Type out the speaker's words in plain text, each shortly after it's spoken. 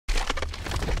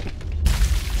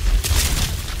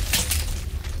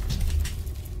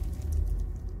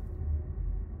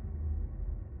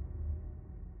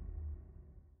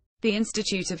The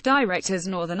Institute of Directors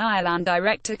Northern Ireland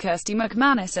director Kirsty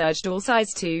McManus urged all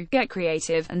sides to get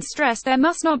creative, and stressed there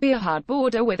must not be a hard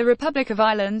border with the Republic of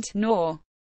Ireland, nor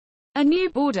a new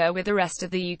border with the rest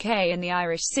of the UK and the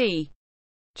Irish Sea.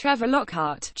 Trevor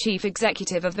Lockhart, chief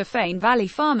executive of the Fane Valley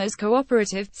Farmers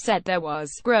Cooperative, said there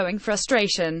was growing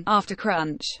frustration after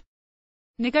crunch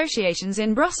negotiations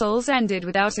in Brussels ended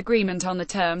without agreement on the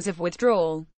terms of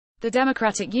withdrawal. The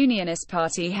Democratic Unionist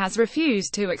Party has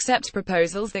refused to accept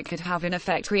proposals that could have in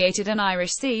effect created an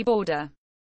Irish Sea border.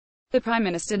 The Prime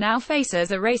Minister now faces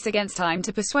a race against time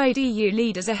to persuade EU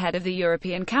leaders ahead of the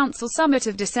European Council summit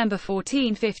of December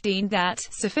 14-15 that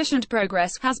sufficient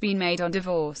progress has been made on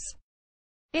divorce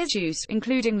issues,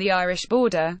 including the Irish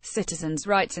border, citizens'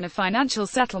 rights and a financial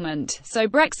settlement, so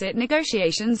Brexit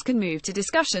negotiations can move to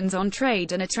discussions on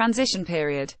trade and a transition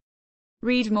period.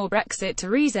 Read MORE Brexit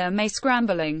Theresa May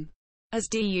scrambling. As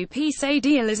DUP say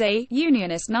deal is a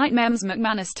unionist nightmare,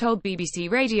 McManus told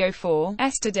BBC Radio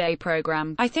 4's Today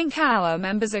programme. I think our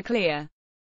members are clear.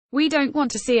 We don't want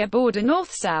to see a border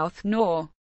north-south, nor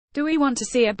do we want to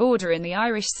see a border in the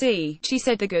Irish Sea. She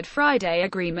said the Good Friday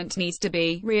Agreement needs to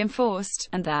be reinforced,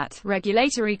 and that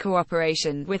regulatory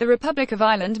cooperation with the Republic of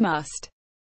Ireland must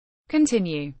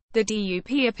continue. The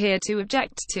DUP appeared to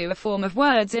object to a form of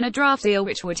words in a draft deal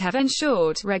which would have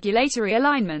ensured regulatory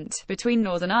alignment between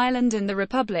Northern Ireland and the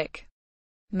Republic.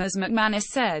 Ms. McManus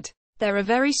said, there are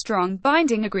very strong,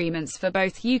 binding agreements for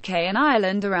both UK and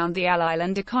Ireland around the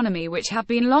island economy which have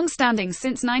been long-standing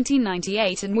since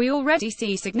 1998, and we already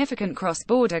see significant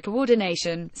cross-border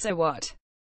coordination, so what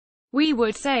we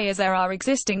would say is there are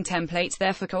existing templates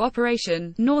there for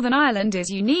cooperation. Northern Ireland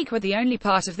is unique, with the only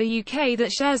part of the UK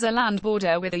that shares a land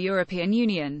border with the European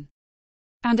Union.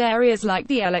 And areas like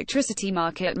the electricity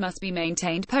market must be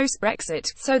maintained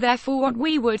post-Brexit, so therefore what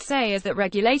we would say is that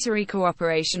regulatory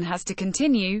cooperation has to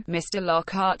continue. Mr.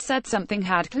 Lockhart said something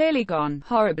had clearly gone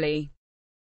horribly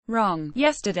wrong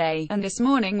yesterday, and this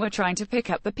morning we're trying to pick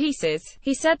up the pieces.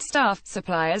 He said staff,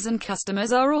 suppliers and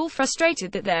customers are all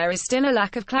frustrated that there is still a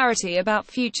lack of clarity about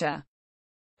future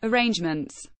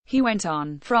arrangements. He went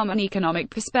on, from an economic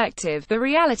perspective, the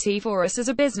reality for us as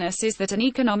a business is that an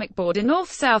economic border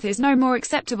north-south is no more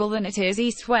acceptable than it is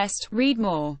east-west. Read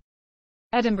more.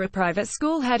 Edinburgh private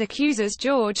school head accuses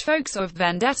George Folks of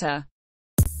vendetta.